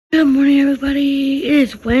Good morning, everybody. It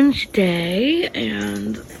is Wednesday,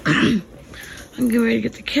 and I'm getting ready to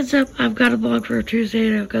get the kids up. I've got a vlog for Tuesday,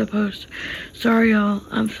 and I've got to post. Sorry, y'all.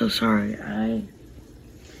 I'm so sorry.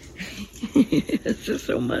 It's just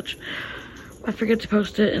so much. I forget to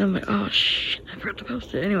post it, and I'm like, oh, shit, I forgot to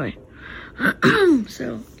post it. Anyway,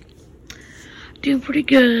 so, doing pretty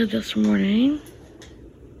good this morning.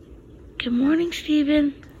 Good morning,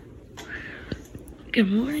 Steven.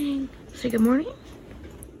 Good morning. Say good morning.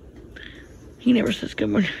 He never says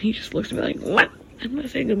good morning. He just looks at me like, what? I'm going to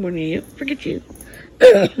say good morning to you. Forget you.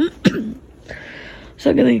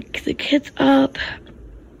 So I'm going to get the kids up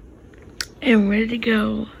and ready to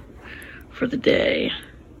go for the day.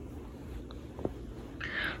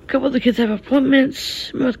 A couple of the kids have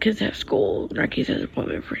appointments. Most kids have school. Narkis has an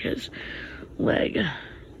appointment for his leg.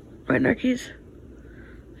 Right, Narkis?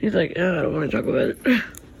 He's like, oh, I don't want to talk about it.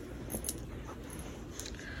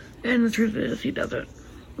 And the truth is, he doesn't.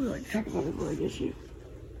 We like to talk about his leg issue.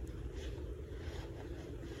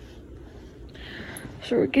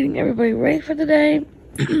 So we're getting everybody ready for the day.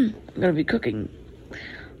 I'm gonna be cooking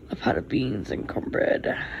a pot of beans and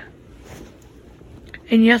cornbread.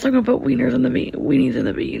 And yes, I'm gonna put weenies in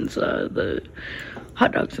the beans, the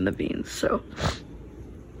hot dogs in the beans. So,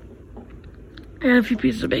 and a few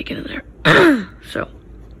pieces of bacon in there. So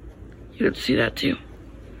you get to see that too.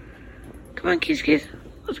 Come on, Keys.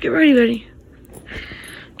 Let's get ready, buddy.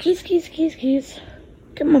 Keys.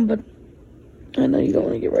 Come on, bud. I know you don't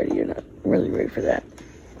want to get ready. You're not really ready for that.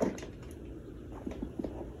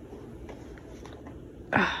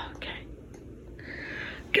 Okay.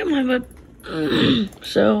 Come on, bud.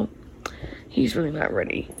 So, he's really not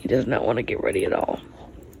ready. He does not want to get ready at all.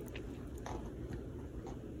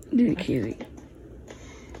 Do you, Keezy?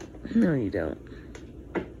 No, you don't.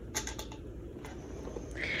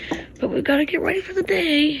 But we've got to get ready for the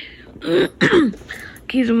day.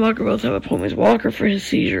 Keys and Walker both have appointments. Walker for his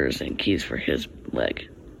seizures and Keys for his leg.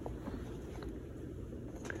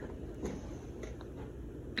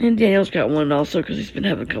 And Daniel's got one also because he's been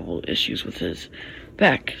having a couple of issues with his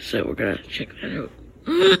back. So we're going to check that out.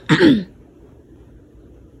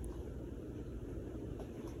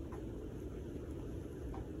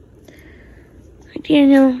 Hi,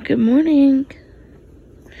 Daniel. Good morning.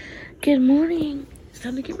 Good morning. It's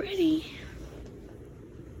time to get ready.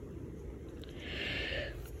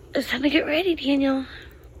 It's time to get ready, Daniel.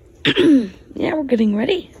 Yeah, we're getting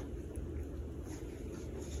ready.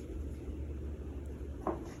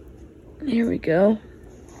 Here we go.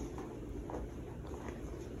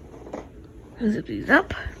 Zip these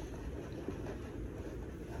up.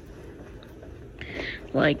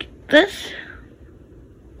 Like this.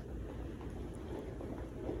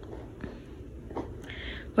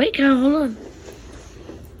 Wait, hold on.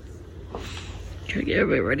 Try to get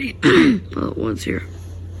everybody ready all at once here.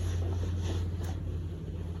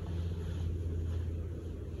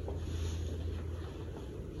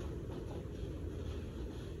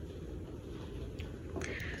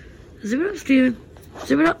 Zip it up, Steven.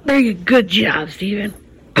 Zip it up. There you go. Good job, Steven.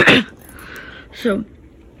 So,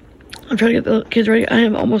 I'm trying to get the kids ready. I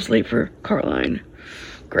am almost late for Carline.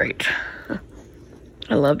 Great.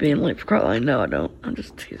 I love being late for Carline. No, I don't. I'm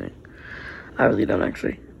just teasing. I really don't,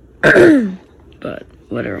 actually. But,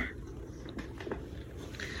 whatever.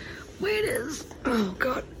 Wait, it is. Oh,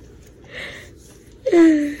 God.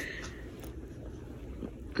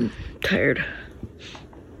 Tired.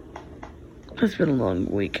 It's been a long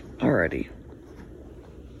week already.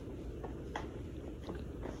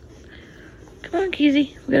 Come on,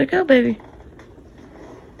 Keezy. We gotta go, baby.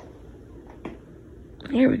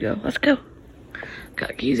 Here we go. Let's go.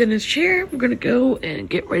 Got Keys in his chair. We're gonna go and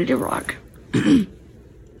get ready to rock.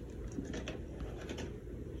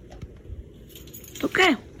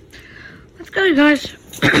 Okay. Let's go, you guys.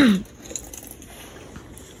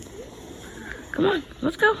 Come on.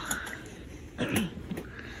 Let's go.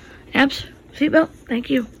 Abs. Seatbelt, thank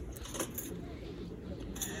you.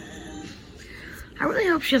 I really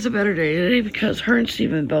hope she has a better day today because her and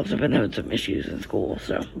Steven both have been having some issues in school,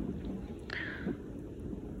 so.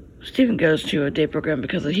 Steven goes to a day program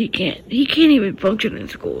because he can't even function in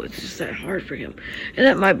school. It's just that hard for him. And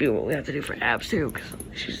that might be what we have to do for Abs too, because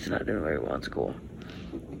she's just not doing very well in school.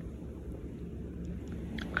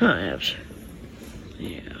 Huh, Abs?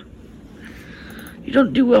 Yeah. You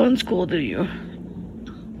don't do well in school, do you?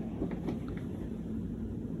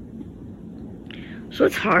 So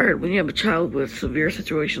it's hard when you have a child with severe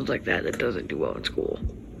situations like that doesn't do well in school.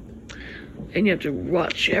 And you have to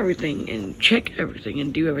watch everything and check everything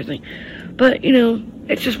and do everything. But, you know,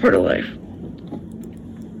 it's just part of life.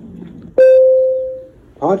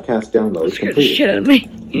 Podcast download Scared the shit out of me.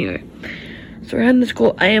 Anyway, So we're heading to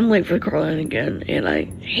school. I am late for Caroline again, and I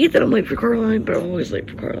hate that I'm late for Caroline, but I'm always late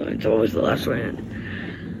for Caroline. So I'm always the last one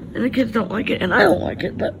in. And the kids don't like it, and I don't like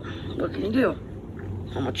it, but what can you do?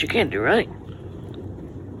 How much you can do, right?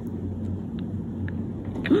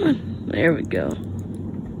 Come on. There we go.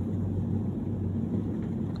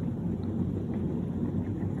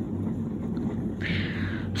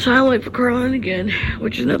 So I'm late for Caroline again,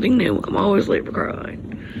 which is nothing new. I'm always late for Caroline.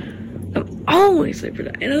 I'm always late for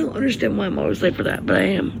that. And I don't understand why I'm always late for that, but I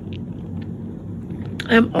am.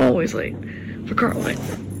 I'm always late for Caroline.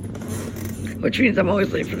 Which means I'm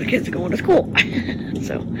always late for the kids going to school.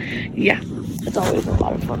 So, yeah. It's always a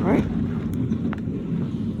lot of fun, right?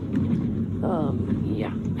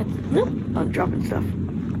 Yeah. Nope. I'm dropping stuff.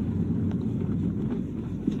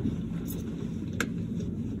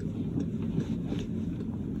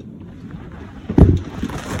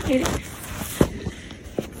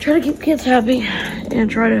 Try to keep kids happy and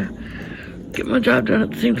try to get my job done at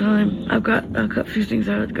the same time. I've got a few things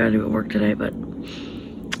I've got to do at work today, but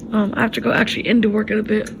I have to go actually into work in a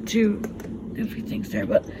bit to do a few things there.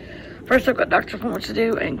 But first, I've got doctor's appointments to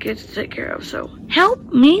do and kids to take care of. So help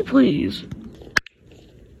me, please.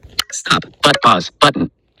 Stop. Pause.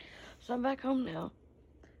 Button. So I'm back home now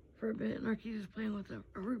for a bit, and Arkeys is playing with a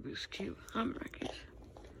Rubik's Cube. Arkeys.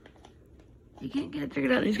 He can't get it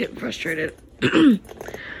figured out, and he's getting frustrated.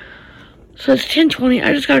 So it's 10:20.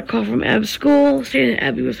 I just got a call from Ab's school saying that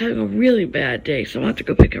Abby was having a really bad day, so I'll have to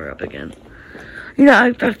go pick her up again. You know,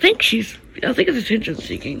 I think it's attention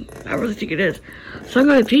seeking. I really think it is. So I'm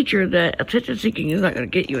going to teach her that attention seeking is not going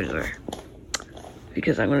to get you anywhere.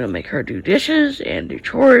 Because I'm going to make her do dishes and do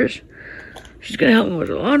chores. She's going to help me with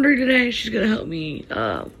the laundry today. She's going to help me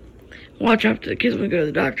watch after the kids when we go to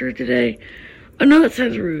the doctor today. I know that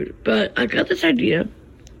sounds rude, but I got this idea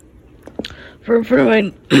for a friend of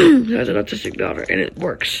mine who has an autistic daughter, and it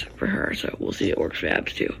works for her, so we'll see if it works for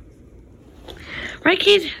Abs too. Right,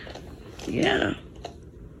 kids? Yeah.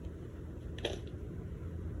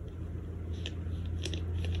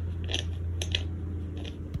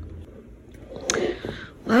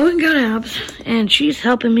 Well, we got Abs, and she's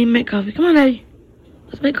helping me make coffee. Come on, Daddy.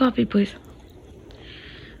 Let's make coffee, please.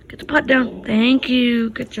 Get the pot down. Thank you.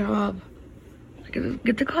 Good job.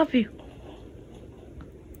 Get the coffee.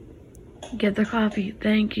 Get the coffee.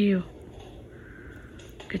 Thank you.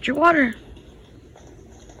 Get your water.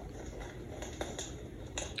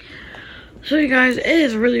 So you guys, it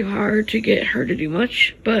is really hard to get her to do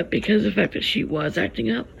much, but because of the fact that she was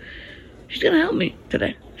acting up, she's going to help me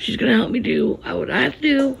today. She's going to help me do what I have to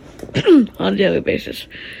do on a daily basis.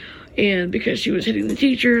 And because she was hitting the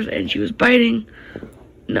teachers and she was biting,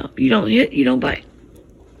 no, you don't hit, you don't bite.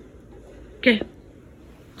 Okay.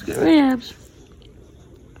 Let's get rid of Abs.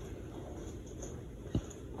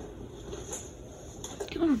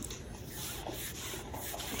 Come on.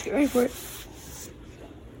 Let's get ready for it.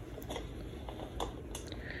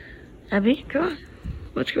 Abby, come on.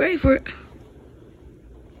 Let's get ready for it.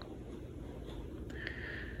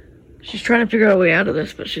 She's trying to figure out a way out of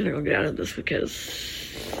this, but she's not going to get out of this because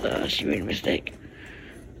she made a mistake.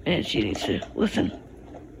 And she needs to listen.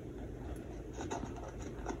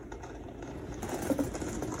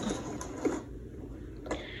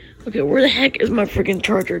 Okay, where the heck is my freaking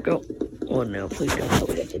charger go? Oh no, please God tell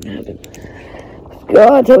me that didn't happen.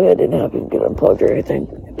 God tell me that didn't happen. Get unplugged or anything.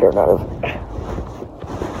 It better not have.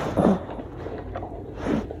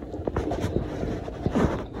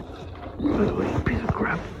 Wait, piece of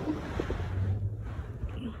crap.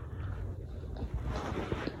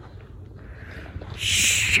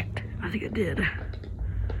 Shit. I think it did.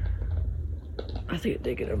 I think it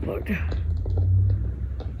did get unplugged.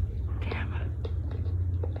 Damn.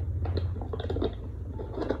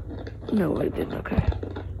 No, it didn't. Okay.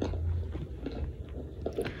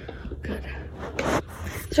 Good.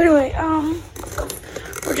 So anyway,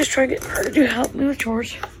 we're just trying to get her to help me with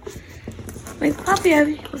chores. Make coffee,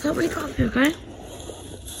 Abby. Let's help make coffee, okay?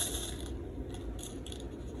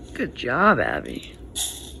 Good job, Abby.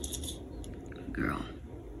 Good girl.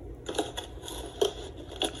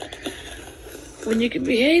 When you can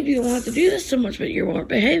behave, you don't have to do this so much, but you weren't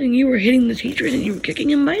behaving. You were hitting the teachers and you were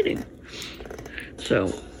kicking and biting.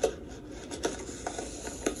 So,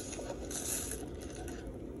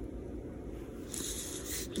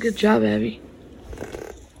 good job, Abby.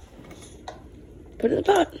 Put it in the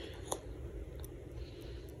pot.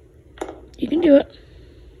 You can do it.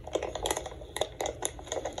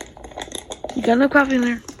 You got enough coffee in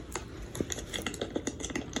there.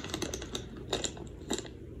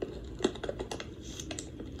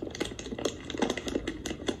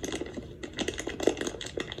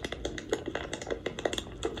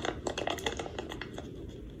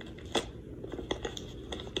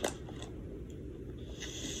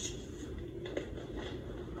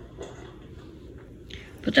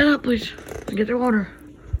 Put that up, please. And get their water.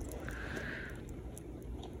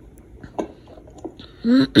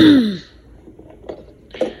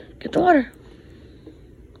 Get the water.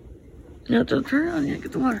 No, don't turn it on yet.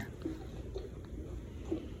 Get the water.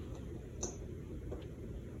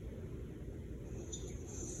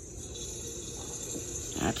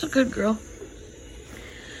 That's a good girl.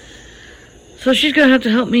 So she's gonna have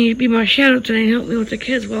to help me be my shadow today and help me with the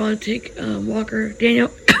kids while I take Walker,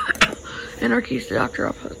 Daniel, and our keys to doctor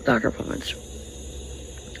appointments.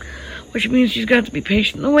 Which means she's got to be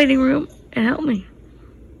patient in the waiting room and help me.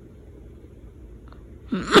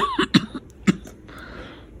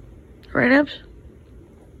 Right, Abs?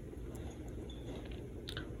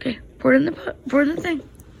 Okay, pour it in the thing.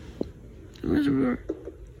 Reservoir.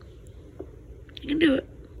 You can do it.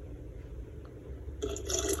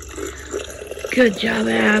 Good job,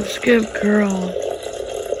 Abs. Good girl.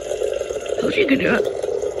 Told you could do it.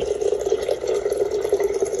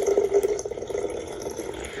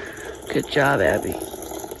 Good job, Abby.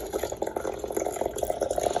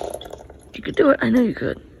 You could do it. I know you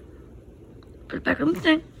could. Put it back on the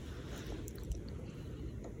thing.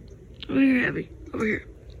 Over here, Abby. Over here.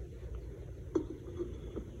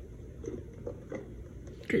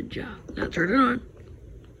 Good job. Now turn it on.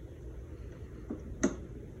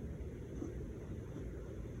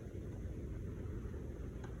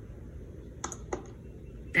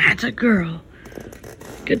 That's a girl.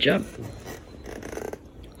 Good job.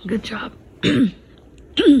 Good job. Now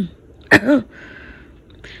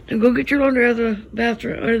go get your laundry out of the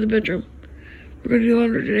bathroom, out of the bedroom. We're going to do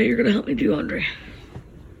laundry today. You're going to help me do laundry.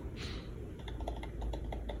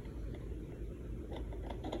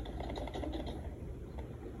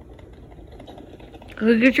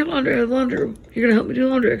 Go get your laundry out of the laundry room. You're going to help me do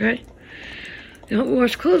laundry, okay? You help me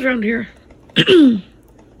wash clothes around here.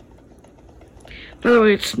 By the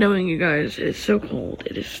way, it's snowing, you guys. It is so cold.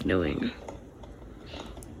 It is snowing.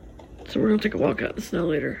 So we're going to take a walk out in the snow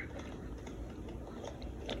later.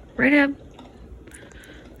 Right, Ab?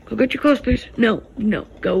 Go get your clothes, please. No.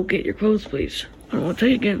 Go get your clothes, please. I don't want to tell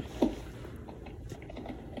you again.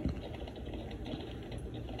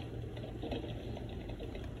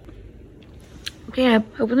 Okay, Ab,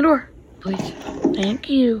 open the door, please. Thank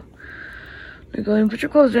you. Now go ahead and put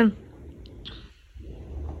your clothes in.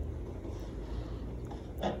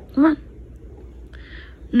 Come on.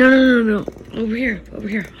 No. Over here,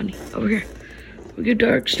 honey. Over here. We'll do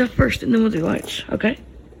dark stuff first, and then we'll do lights, okay?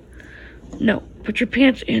 No. Put your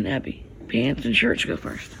pants in, Abby. Pants and shirts go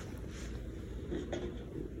first.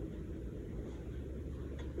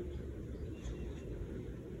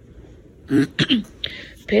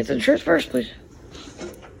 Pants and shirts first, please.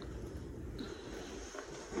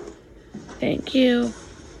 Thank you.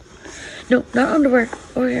 No, not underwear.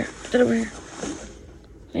 Over here. Put that over here.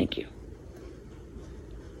 Thank you.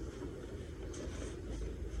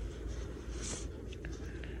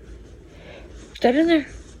 Put that in there.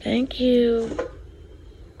 Thank you.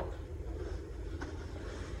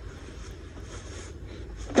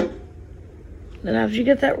 Then after you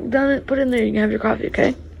get that done, put in there, you can have your coffee,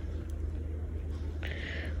 okay?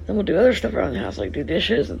 Then we'll do other stuff around the house, like do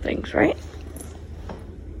dishes and things, right?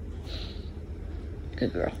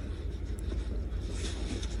 Good girl.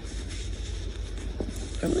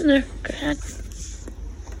 Put them in there. Go ahead.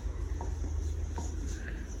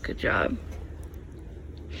 Good job.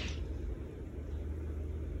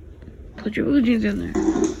 Put your blue jeans in there.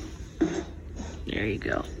 There you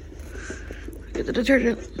go. Get the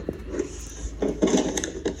detergent.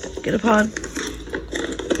 Get a pod.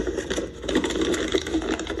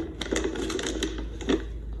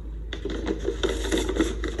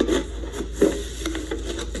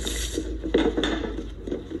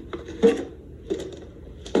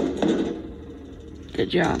 Good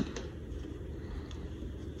job.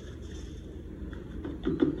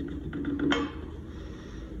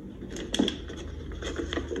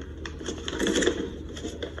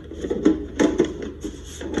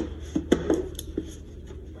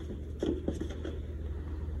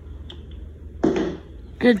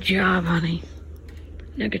 Good job, honey.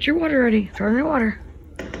 Now get your water ready. Throw in your water.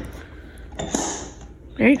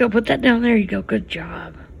 There you go. Put that down. There you go. Good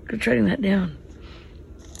job. Good shutting that down.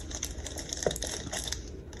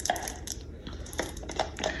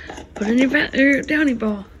 Put in your downy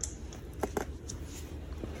ball.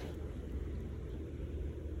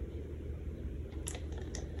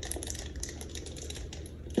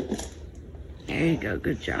 There you go.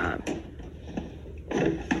 Good job.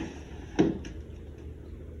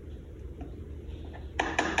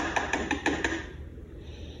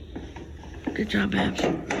 Good job, Babs.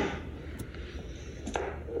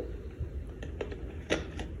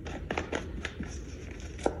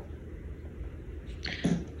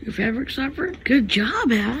 Your fabric stopper? Good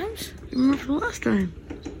job, Abs. You remember from last time.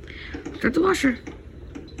 Start the washer.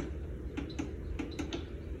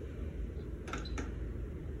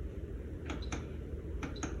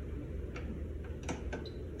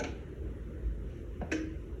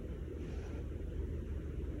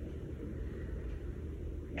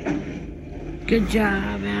 Good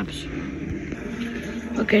job, Abs.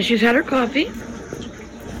 Okay, she's had her coffee.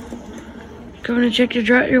 Go in and check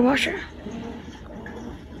your washer.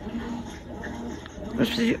 What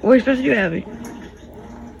are you supposed to do, Abby?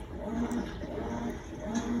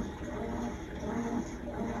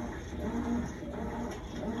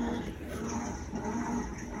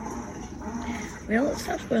 Well, it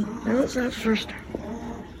stops, bud. Well, it stops first.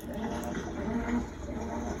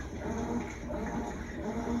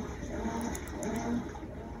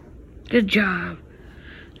 Good job.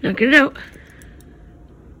 Now get it out.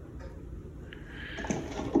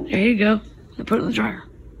 There you go. Now put it in the dryer.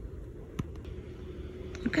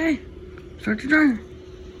 Okay. Start the dryer.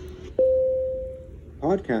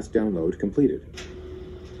 Podcast download completed.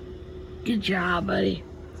 Good job, buddy.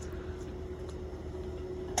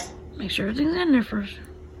 Make sure everything's in there first.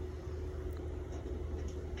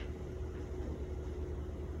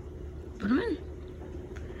 Put them in.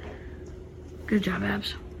 Good job,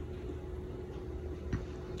 Abs.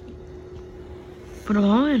 Put them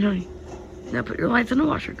all in, honey. Now put your lights in the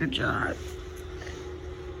washer. Good job.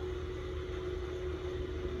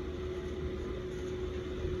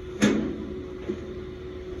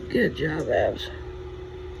 Good job, Abs.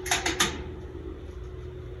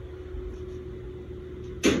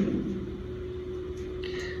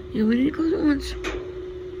 Yeah, we need to close it once.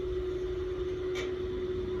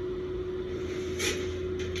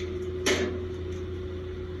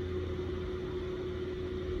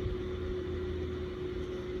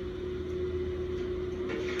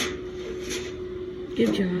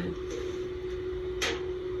 Good job.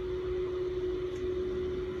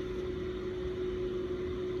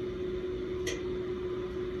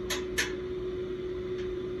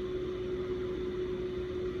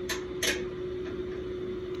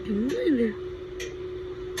 Good.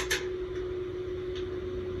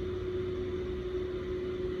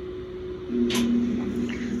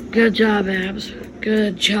 Good job, Abs.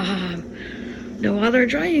 Good job. Now while they're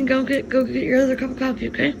drying, go get your other cup of coffee,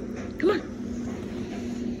 okay? Come on.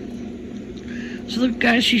 So look,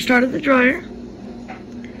 guys, she started the dryer.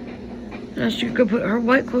 Now she can go put her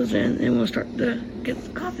white clothes in, and we'll start to get the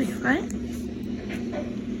coffee, right?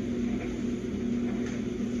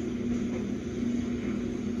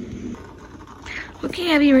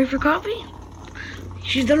 Okay, Abby, you ready for coffee?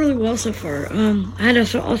 She's done really well so far. I had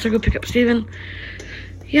to also go pick up Steven.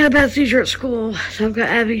 He had a bad seizure at school, so I've got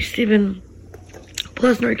Abby, Steven,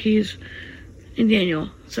 plus Narkees, and Daniel.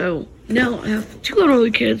 So now I have 2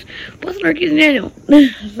 unruly kids, plus Narkees and Daniel.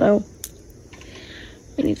 So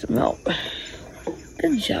I need some help.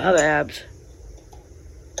 Good job, Abs.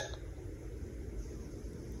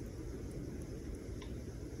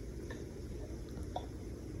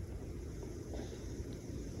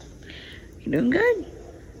 You doing good?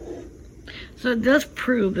 So it does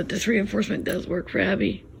prove that this reinforcement does work for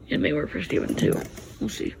Abby. It may work for Steven too. We'll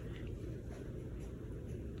see.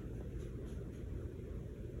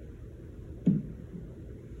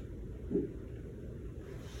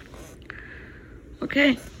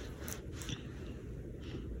 Okay.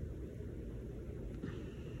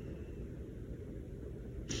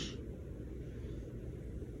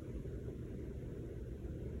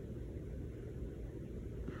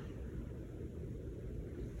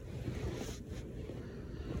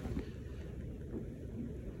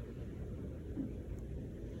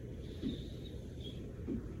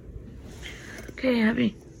 Okay,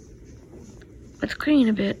 Abby. Let's clean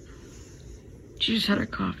a bit. She just had her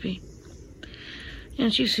coffee.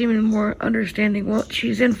 And she's seeming more understanding what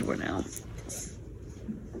she's in for now.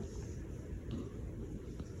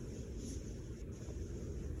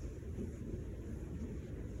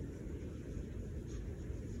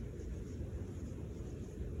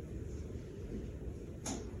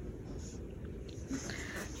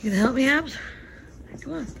 You gonna help me, Abs?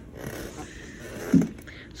 Come on.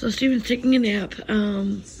 So Steven's taking a nap.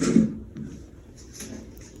 I'm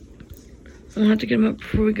gonna have to get him up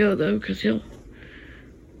before we go though, because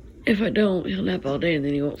if I don't, he'll nap all day and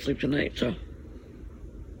then he won't sleep tonight, so.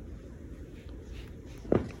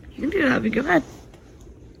 You can do that, Abby, go ahead.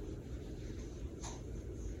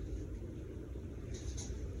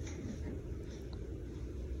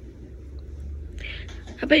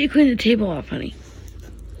 How about you clean the table off, honey?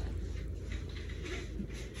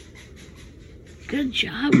 Good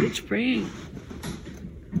job, good spraying.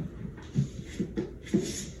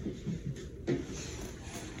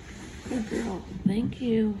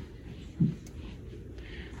 you.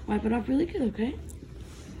 Wipe it off really good, okay?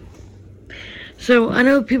 So, I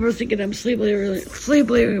know people are thinking I'm sleep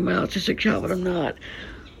layering my autistic child, but I'm not.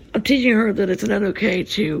 I'm teaching her that it's not okay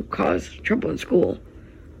to cause trouble in school.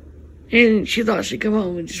 And she thought she'd come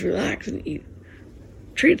home and just relax and eat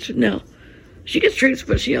treats. No. She gets treats,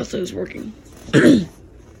 but she also is working. Good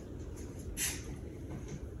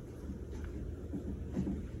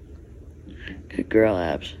girl,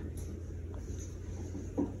 Abs.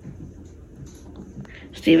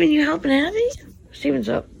 Steven, you helping Abby? Steven's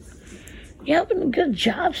up. You helping? Good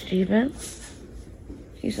job, Steven.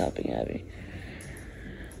 He's helping Abby.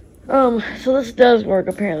 So this does work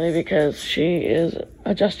apparently because she is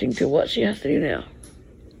adjusting to what she has to do now.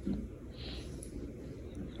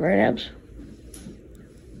 Right, Abs?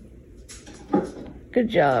 Good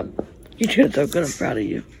job. You're doing so good. I'm proud of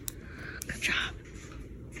you. Good job.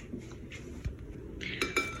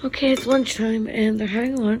 Okay, it's lunchtime and they're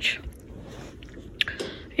having lunch.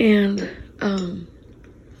 And,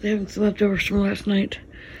 they're having some leftovers from last night.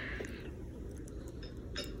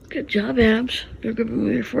 Good job, Abs. You're good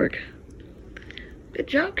with your fork. Good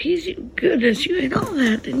job, Keys. Goodness, you ate all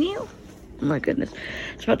that, didn't you? Oh my goodness.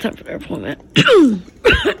 It's about time for their appointment.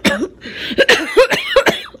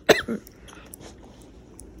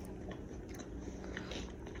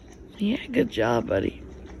 Yeah, good job, buddy.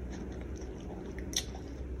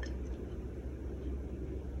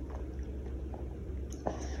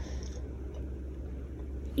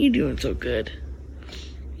 You're doing so good.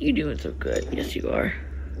 You're doing so good. Yes, you are.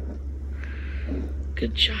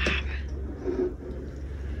 Good job.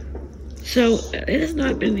 So, it has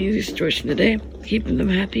not been the easiest situation today, keeping them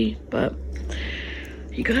happy, but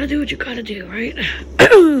you gotta do what you gotta do, right?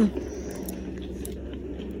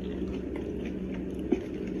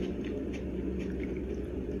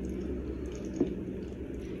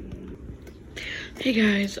 Hey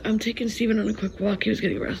guys, I'm taking Steven on a quick walk. He was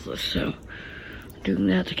getting restless, so I'm doing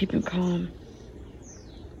that to keep him calm.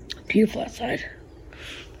 Beautiful outside.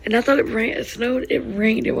 And I thought it rained. It snowed. It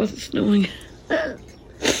rained. It wasn't snowing.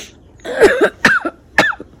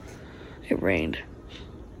 It rained.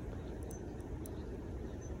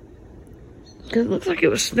 Because it looks like it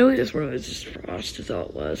was snowy this morning. It was just frost is all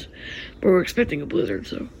it was. But we're expecting a blizzard,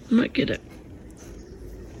 so I might get it.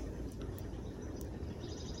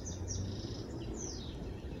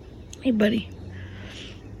 Hey, buddy.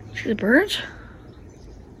 See the birds?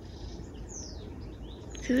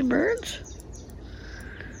 See the birds?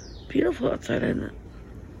 Beautiful outside, isn't it?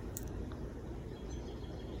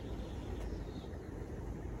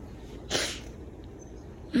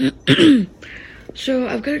 So,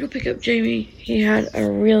 I've got to go pick up Jamie. He had a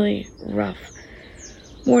really rough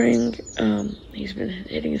morning. He's been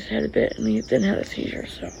hitting his head a bit, and he then had a seizure,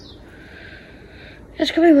 so.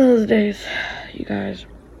 It's gonna be one of those days, you guys.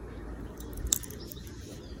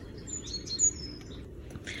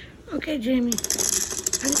 Okay, Jamie.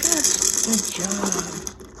 Good job.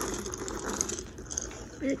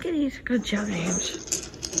 Good job, James.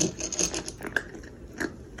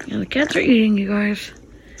 Yeah, the cats are eating, you guys.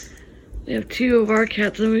 We have 2 of our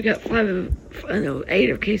cats, and we got 8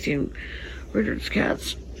 of Casey and Richard's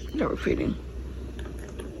cats that we're feeding.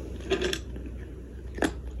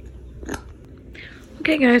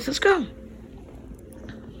 Okay, guys, let's go.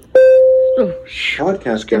 Oh,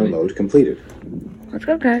 Podcast download completed. Let's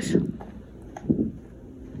go, guys.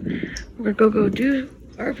 We're gonna go do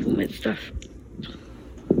our appointment stuff.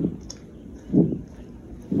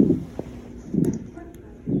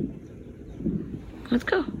 Let's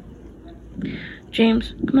go.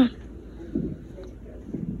 James, come on.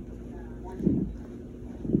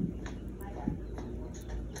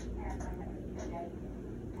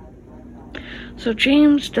 So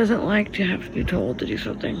James doesn't like to have to be told to do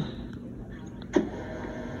something.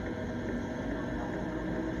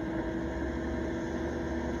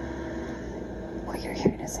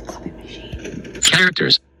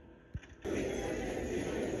 Characters.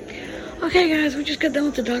 Okay, guys, we just got done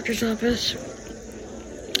with the doctor's office.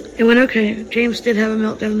 It went okay. James did have a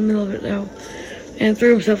meltdown in the middle of it, though, and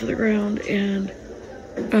threw himself to the ground, and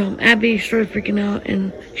Abby started freaking out,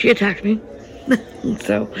 and she attacked me.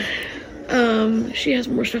 So, she has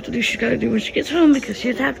more stuff to do she's got to do when she gets home because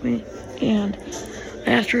she attacked me, and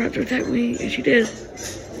I asked her not to attack me, and she did.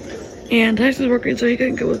 And Tyson's working, so he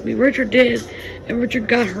couldn't go with me. Richard did, and Richard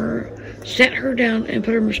got her, sat her down, and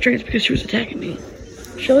put her in restraints because she was attacking me.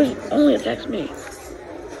 She only attacks me.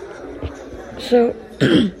 So,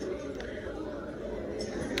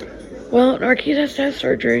 well, Narkees has to have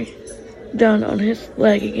surgery done on his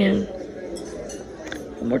leg again.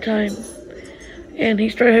 One more time. And he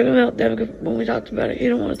started having a meltdown when we talked about it. He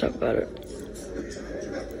didn't want to talk about it.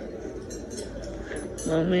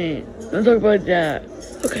 Oh man, don't talk about that.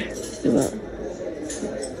 Okay, we won't.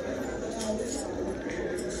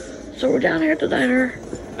 So we're down here at the diner.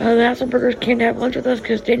 The Hasselburgers came to have lunch with us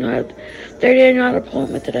because Daniel had an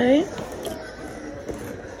appointment today.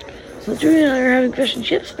 So Julie and I are having fish and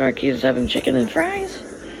chips. Narky is having chicken and fries.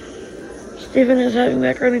 Steven is having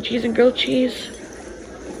macaroni and cheese and grilled cheese.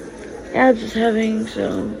 Abs is having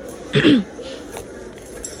some,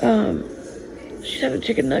 she's having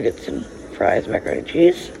chicken nuggets and fries, macaroni and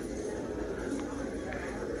cheese.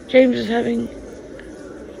 James is having,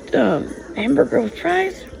 hamburger with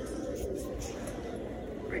fries.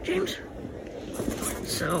 Right, James?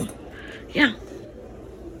 So, yeah.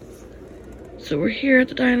 So we're here at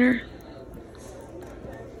the diner.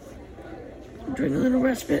 During a little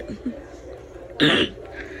respite.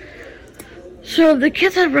 So the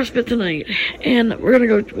kids have respite tonight, and we're gonna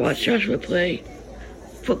go watch Joshua play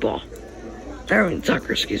football.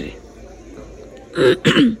 Soccer, excuse me.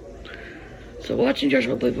 So watching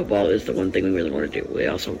Joshua play football is the one thing we really want to do. We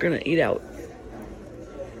also are gonna eat out.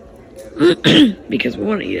 Because we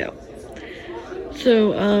want to eat out.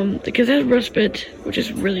 So, the kids have respite, which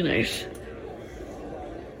is really nice.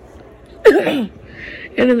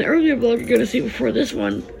 And in the earlier vlog you're going to see before this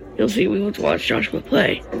one, you'll see we went to watch Joshua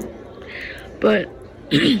play. But,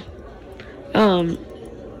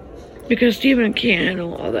 because Steven can't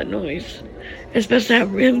handle all that noise, it's best to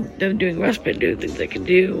have them doing respite, doing things they can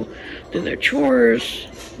do, doing their chores,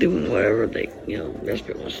 doing whatever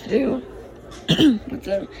respite wants to do.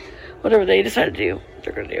 Whatever they decide to do,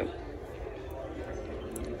 they're going to do.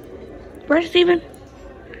 Right, Steven?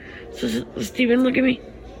 So, Steven, look at me.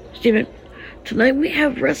 Steven, tonight we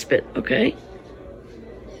have respite, okay?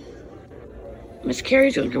 Miss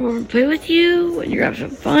Carrie's going to come over and play with you, and you're going to have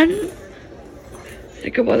some fun. And a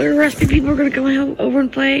couple other respite people are going to come over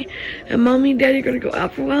and play, and Mommy and Daddy are going to go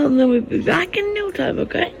out for a while, and then we'll be back in no time,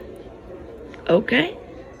 okay? Okay?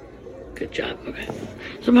 Good job, okay.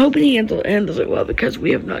 So I'm hoping he handles it well, because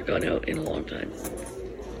we have not gone out in a long time.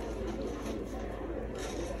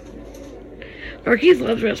 Marquise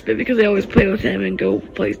loves respite because they always play with him and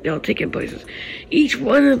take him places. Each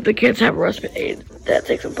one of the kids have a respite aid that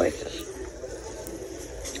takes them places.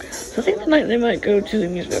 So I think tonight they might go to the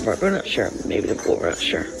amusement park. We're not sure. Maybe the pool. We're not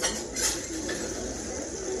sure. Is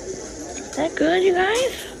that good, you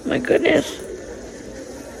guys? My goodness.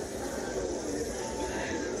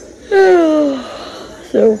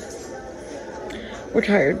 So, we're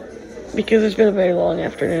tired because it's been a very long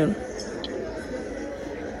afternoon.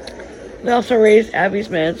 They also raised Abby's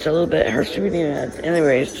meds a little bit, her CBD meds, and they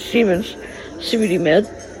raised Steven's CBD med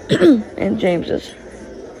and James's.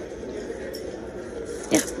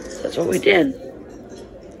 Yeah, that's what we did.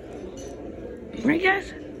 Right,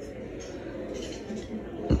 guys?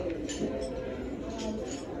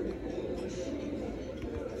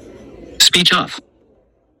 Speech off.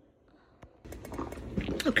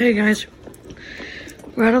 Okay, guys.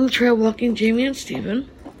 We're out on the trail walking Jamie and Steven.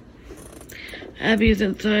 Abby is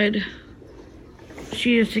inside.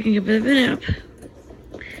 She is taking a bit of a nap.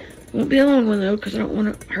 Won't be a long one though, because I don't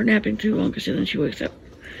want her napping too long, because then she wakes up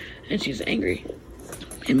and she's angry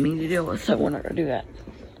and mean to deal with, so we're not going to do that.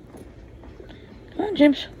 Come on,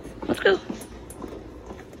 James. Let's go.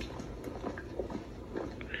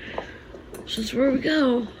 So this is where we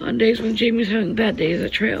go on days when Jamie's having bad days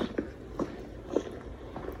at trail.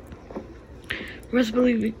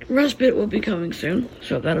 Respite will be coming soon,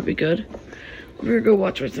 so that'll be good. We're gonna go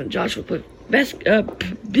watch my son Joshua play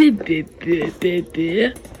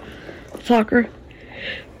soccer.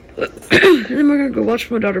 And then we're gonna go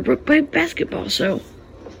watch my daughter Brooke play basketball. So,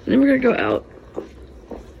 and then we're gonna go out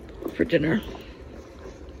for dinner.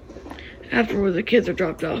 After the kids are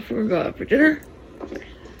dropped off, we're gonna go out for dinner.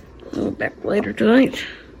 We'll be back later tonight.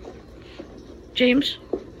 Jamie.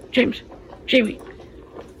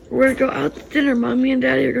 We're gonna go out to dinner. Mommy and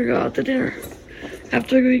Daddy are gonna go out to dinner.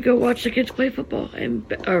 After we go watch the kids play football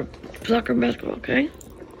or soccer and basketball, okay?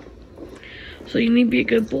 So you need to be a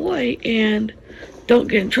good boy and don't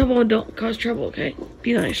get in trouble and don't cause trouble, okay?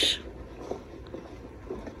 Be nice.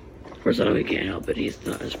 Of course, I know he can't help it. It's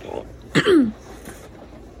not his fault.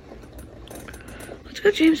 Let's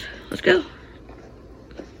go, James. Let's go.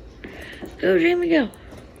 Go, Jamie, go.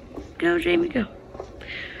 Go, Jamie, go.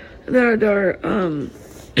 And then our daughter,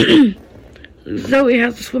 Zoe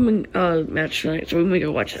has a swimming match tonight, so we may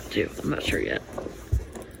go watch that too. I'm not sure yet.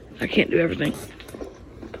 I can't do everything.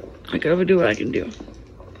 I can only do what I can do.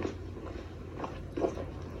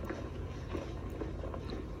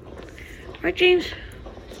 Right, James?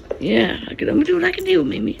 Yeah, I can only do what I can do,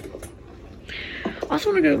 Mimi. I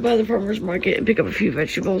also want to go by the farmer's market and pick up a few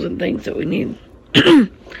vegetables and things that we need.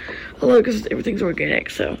 Although, because everything's organic,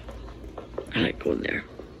 so I like going there.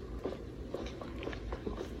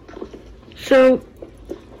 So,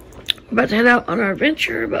 we're about to head out on our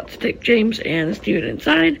adventure. About to take James and Steven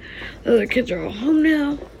inside. The other kids are all home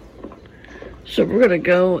now. So, we're going to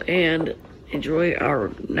go and enjoy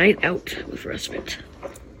our night out with respite.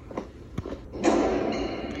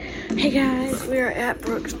 Hey guys, we are at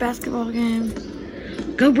Brooke's basketball game.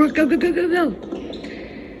 Go Brooke, go, go, go, go, go.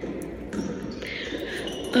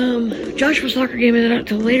 Joshua's soccer game isn't out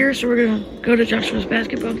till later, so we're gonna go to Joshua's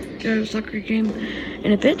soccer game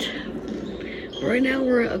in a bit. But right now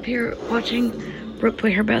we're up here watching Brooke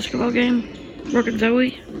play her basketball game. Brooke and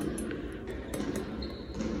Zoe.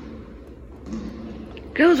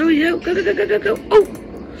 Go Zoe, go, go, go, go, go, go, go.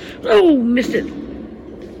 Oh, missed it.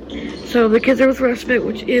 So the kids are with respite,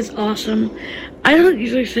 which is awesome. I don't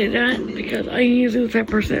usually say that because I usually the type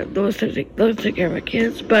of person that loves to take care of my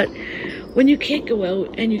kids. But when you can't go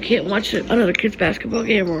out and you can't watch another kid's basketball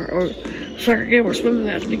game or soccer game or swimming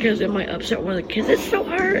match because it might upset one of the kids, it's so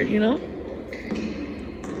hard, you know.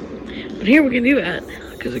 But here we can do that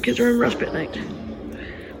because the kids are in respite night.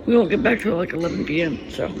 We won't get back till like 11 p.m.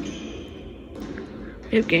 So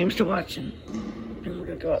we have games to watch and we're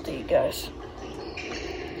gonna go out to eat, guys.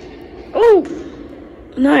 Oh,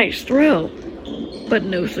 nice throw, but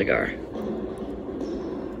no cigar.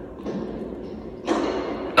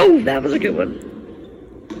 Oh, that was a good one.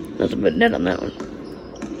 That's a good net on that one.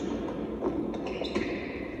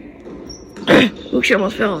 Ooh, she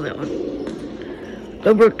almost fell on that one.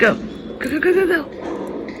 Go, Brooke, go. Go, go, go, go, go.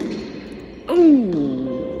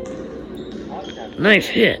 Oh, nice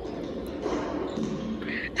hit.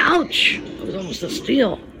 Ouch, that was almost a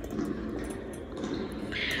steal.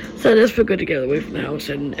 So I just feel good to get away from the house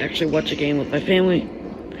and actually watch a game with my family.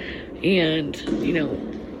 And, you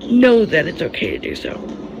know that it's okay to do so.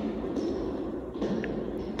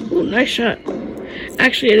 Ooh, nice shot.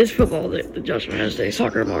 Actually, it is football that Joshua has today.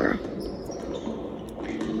 Soccer tomorrow.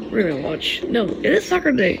 We're gonna watch. No, it is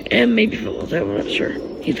soccer day. And maybe football today. I'm not sure.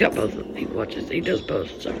 He's got both. He does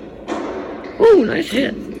both, so. Ooh, nice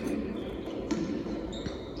hit.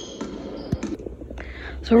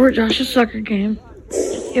 So we're at Josh's soccer game.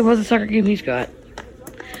 It was a soccer game he's got.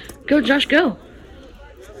 Go, Josh, go.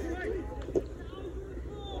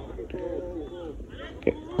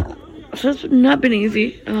 So it's not been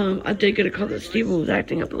easy. I did get a call that Steven was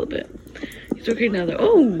acting up a little bit. He's okay now, though.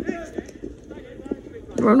 Oh!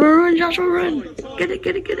 Run, run, run, Joshua, run. Get it,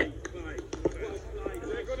 get it, get it.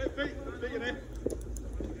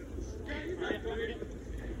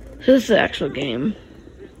 So this is the actual game.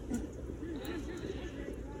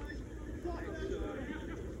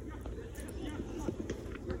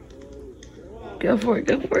 Go for it,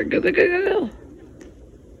 go for it, go, go, go, go, go.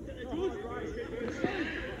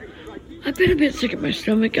 I've been a bit sick of my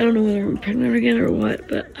stomach. I don't know whether I'm pregnant again or what,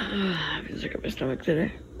 but I've been sick of my stomach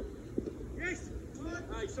today.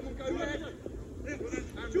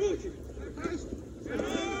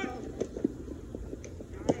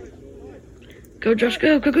 Go, Josh,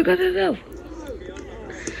 go, go, go, go, go, go.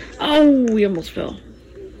 Oh, we almost fell.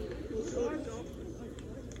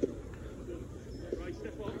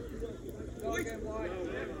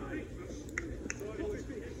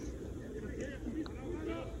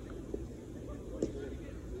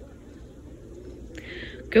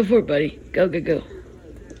 Go for it, buddy. Go, go, go.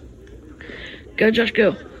 Go, Josh,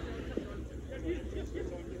 go.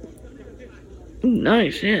 Ooh,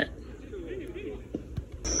 nice hit.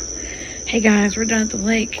 Hey guys, we're down at the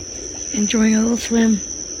lake, enjoying a little swim,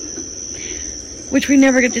 which we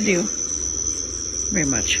never get to do very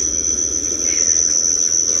much.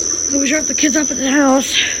 So we dropped the kids off at the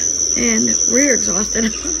house, and we're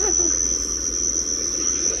exhausted.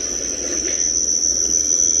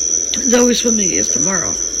 Zoe's swimming is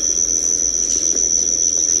tomorrow.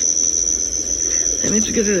 That means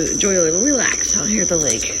we get to enjoy a little relax out here at the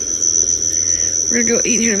lake. We're gonna go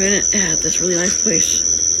eat here in a minute at this really nice place.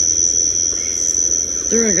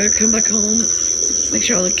 Then we're gonna come back home, make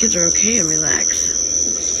sure all the kids are okay, and relax.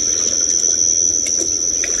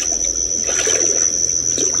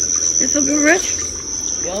 Get some good rest?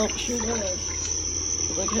 Yeah, sure was.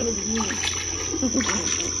 It's like kind of easy.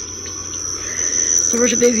 So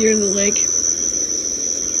first days here in the lake.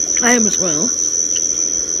 I am as well.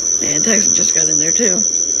 And Tyson just got in there too.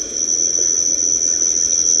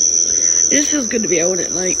 It just feels good to be out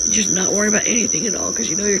at night, just not worry about anything at all, because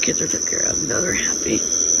you know your kids are taken care of, you know they're happy.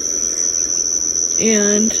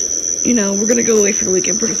 And, you know, we're going to go away for the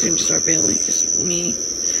weekend pretty soon, just our family, just me,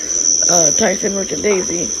 Tyson, Richard,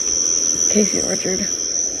 Daisy, Casey, and Richard.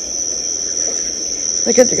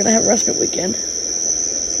 The kids are going to have a respite weekend.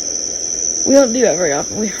 We don't do that very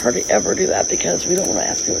often. We hardly ever do that because we don't want to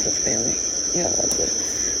ask people to the family. You know, like the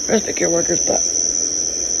respite care workers, but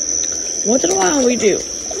once in a while we do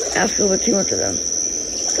ask people to much of them.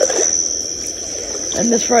 And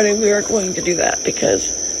this Friday we are going to do that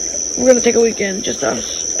because we're going to take a weekend, just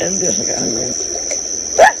us, and do something at home.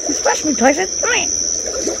 You splashed me, Tyson. Come here.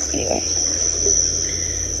 Anyway.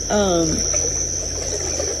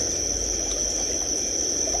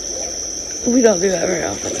 We don't do that very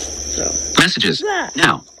often, so. Messages.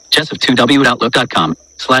 Now. Jess of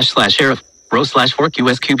 2w@outlook.com//sheriff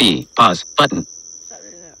row/4qsqb pause button.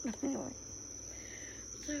 Anyway.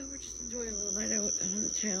 So we're just enjoying a little night out in the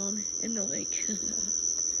town, in the lake.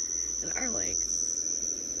 In our lake.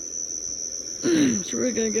 So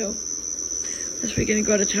we're gonna go this weekend and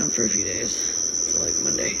go out of town for a few days. So like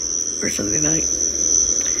Monday or Sunday night.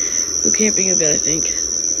 Go camping a bit, I think.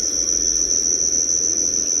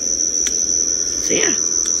 So yeah.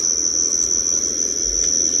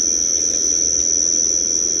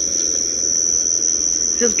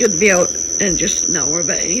 Feels good to be out and just not worry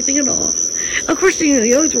about anything at all. Of course, you know,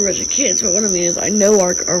 you always worry about your kids, but what I mean is I know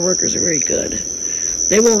our workers are very good.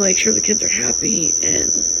 They will make sure the kids are happy,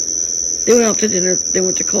 and they went out to dinner. They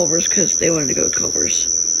went to Culver's because they wanted to go to Culver's.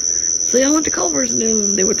 So they all went to Culver's, and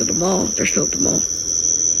then they went to the mall. They're still at the mall.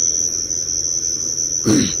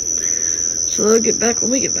 So they'll get back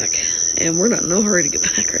when we get back. And we're not in no hurry to get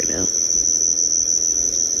back right now.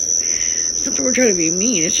 It's not that we're trying to be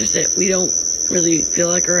mean. It's just that we don't really feel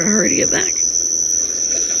like we're in a hurry to get back.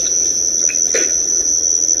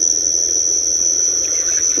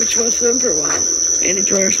 We just want to swim for a while. And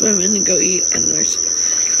enjoy our swimming and go eat at a nice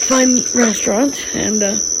fine restaurant. And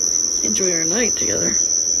enjoy our night together.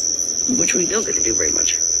 Which we don't get to do very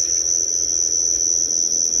much.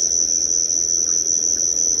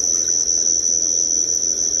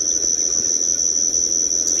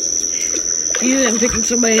 Yeah, I'm picking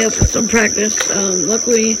somebody up with some practice.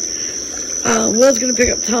 Luckily, Will's going to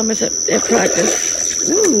pick up Thomas at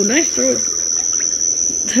practice. Ooh, nice throw.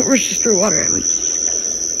 Rich just threw water at me.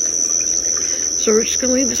 So we're just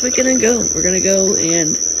going to leave this weekend and go. We're going to go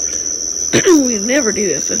and we never do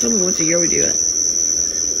this. That's only once a year we do it.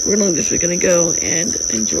 We're going to leave this weekend and go and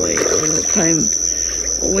enjoy a little time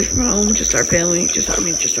away from home. Just our family. Just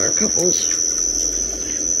our couples.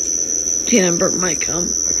 Tina and Bert might come.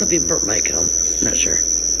 Or could be Bert might come. Not sure.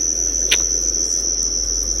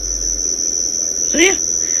 So yeah.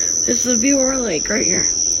 This is the view of our lake right here.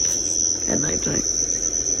 At nighttime.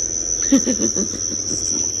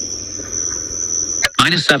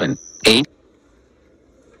 -7, 8.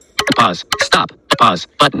 Pause. Stop. Pause.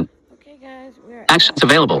 Button. Okay guys, we're Actions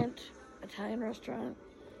available. Italian restaurant.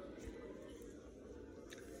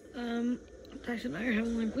 Tyson and I are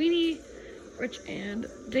having linguine. Rich and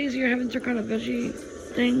Daisy are having some kind of veggie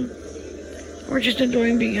thing. We're just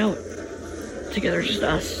enjoying being out together, just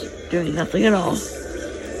us, doing nothing at all.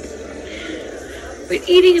 But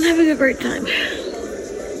eating and having a great time.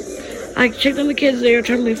 I checked on the kids, they are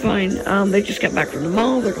totally fine. They just got back from the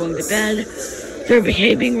mall, they're going to bed. They're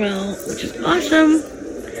behaving well, which is awesome.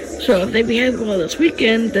 So if they behave well this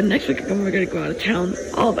weekend, then next weekend we're going to go out of town,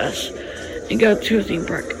 all of us, and go to a theme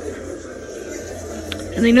park.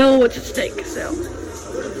 And they know what's at stake, so,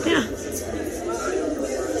 yeah.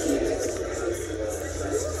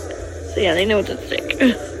 So yeah, they know what's at stake.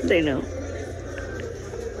 They know.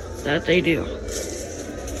 That they do.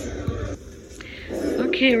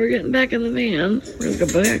 Okay, we're getting back in the van. We're gonna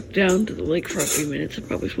go back down to the lake for a few minutes and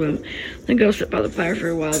probably swim. Then go sit by the fire for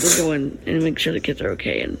a while, then go in and make sure the kids are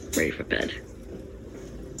okay and ready for bed.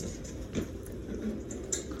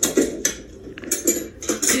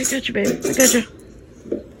 Okay, I got you, baby. I got you.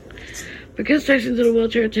 Because Tyson's in a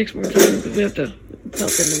wheelchair, it takes more time because we have to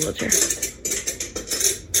belt in the wheelchair.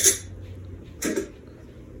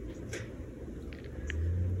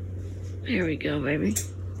 Here we go, baby.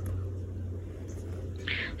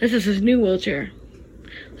 This is his new wheelchair.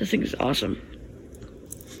 This thing is awesome.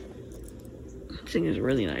 This thing is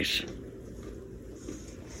really nice.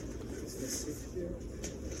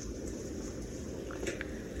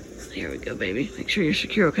 Here we go, baby. Make sure you're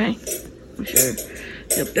secure, okay? Make sure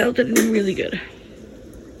you're belted in really good.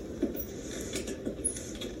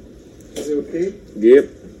 Is it okay? Yep.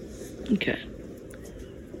 Okay.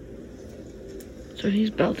 So he's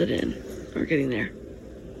belted in. We're getting there.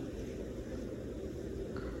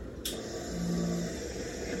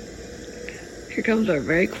 Here comes our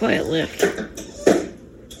very quiet lift.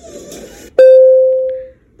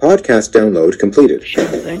 Podcast download completed. Sure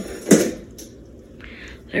thing.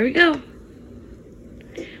 There we go.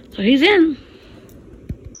 So he's in.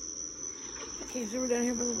 Okay, so we're down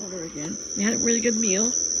here by the water again. We had a really good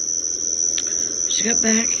meal. just got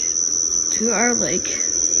back to our lake.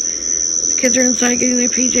 The kids are inside getting their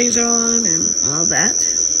PJs on and all that.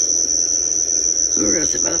 We're gonna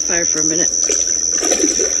sit by the fire for a minute.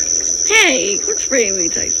 Hey, quit spraying me,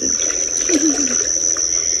 Tyson.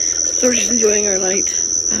 So we're just enjoying our night.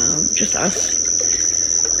 Just us.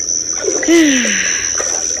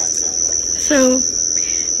 So,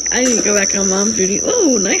 I need to go back on mom duty.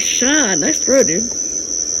 Oh, nice shot. Nice throw, dude.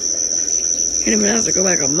 In a minute, I have to go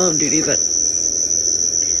back on mom duty, but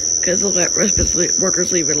because they'll let respite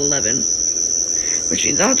workers leave at 11. Which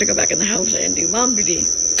means I'll have to go back in the house and do mom duty.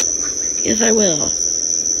 Yes, I will.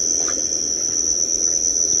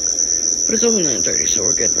 But it's only 9:30, so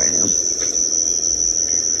we're good right now.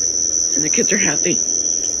 And the kids are happy.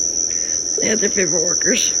 They have their favorite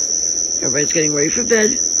workers. Everybody's getting ready for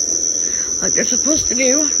bed, like they're supposed to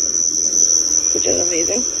do, which is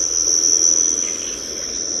amazing.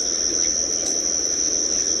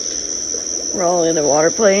 We're all in the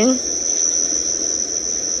water playing.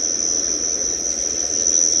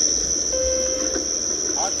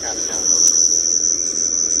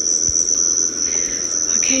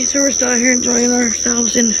 Okay, so we're still out here enjoying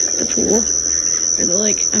ourselves in the pool, or the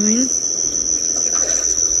lake, I mean.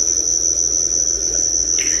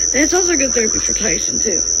 And it's also good therapy for Tyson,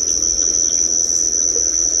 too.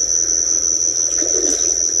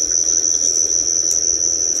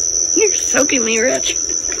 You're soaking me, Rich.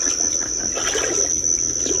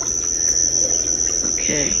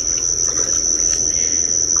 Okay.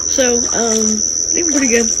 So, they're pretty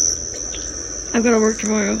good. I've got to work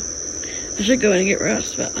tomorrow. I should go in and get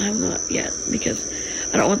rest, but I'm not yet, because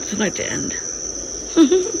I don't want tonight to end.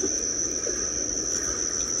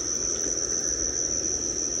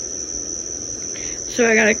 So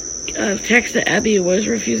I got a text that Abby was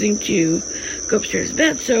refusing to go upstairs to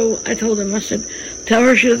bed, so I told him, I said, tell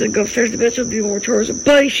her she doesn't go upstairs to bed, she'll do more chores.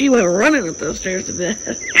 But she went running up those stairs to bed.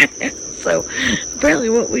 So apparently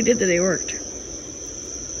what we did today worked.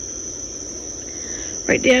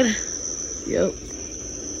 Right, Dad? Yep.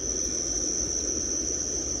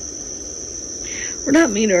 We're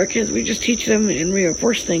not mean to our kids, we just teach them and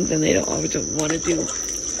reinforce things, and they don't always want to do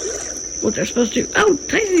what they're supposed to. Oh,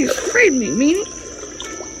 Tyson, you sprayed me, meanie.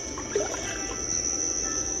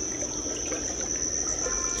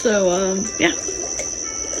 So, yeah.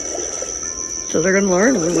 So they're going to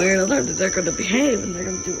learn one way or another that they're going to behave and they're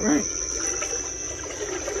going to do it right.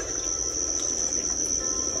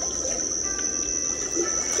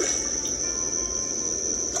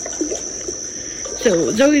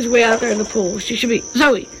 So Zoe's way out there in the pool. She should be,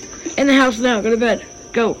 Zoe, in the house now. Go to bed.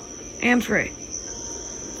 Go. And free.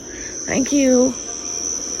 Thank you.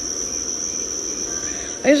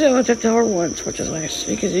 I usually went to tell her once, which is nice,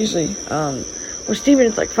 because usually, with Steven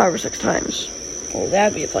it's like 5 or 6 times. Well, with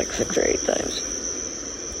Abby it's like 6 or 8 times.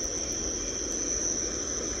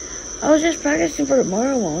 I was just practicing for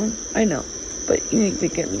tomorrow, Mom. I know, but you need to be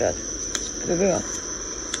getting done. Go, go.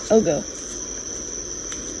 Oh, go.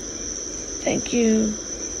 Thank you.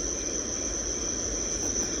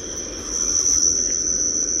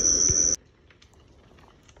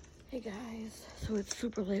 Hey guys, so it's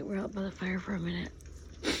super late. We're out by the fire for a minute.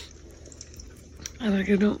 I'm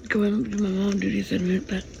gonna go in and do my mom duties in a minute,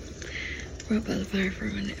 but we're out by the fire for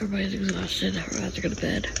a minute. Everybody's exhausted. We're about to go to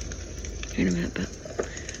bed in a minute, but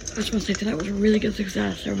I just want to say tonight was a really good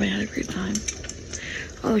success. Everybody had a great time.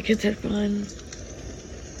 All the kids had fun.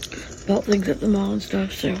 Bought things at the mall and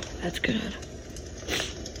stuff, so that's good.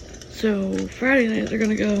 So Friday night they're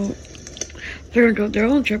gonna go their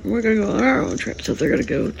own trip, and we're gonna go on our own trip. So they're gonna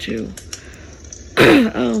go to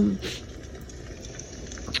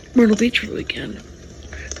Myrtle Beach for the weekend,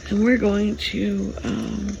 and we're going to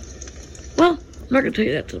well, I'm not gonna tell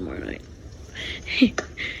you that till tomorrow night.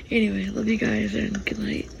 Anyway, love you guys and good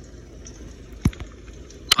night.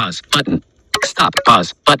 Pause button. Stop.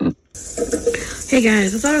 Pause button. Hey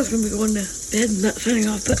guys, I thought I was gonna be going to bed and not signing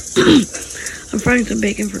off, but I'm frying some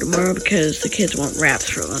bacon for tomorrow because the kids want wraps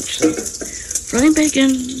for lunch. So, frying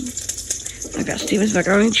bacon. I got Steven's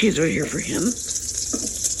macaroni and cheese over here for him.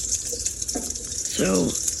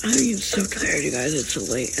 So, I'm so tired, you guys. It's so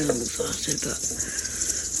late and I'm exhausted, but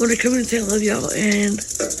I want to come in and say I love y'all and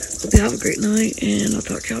hope you have a great night, and I'll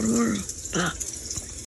talk to y'all tomorrow. Bye.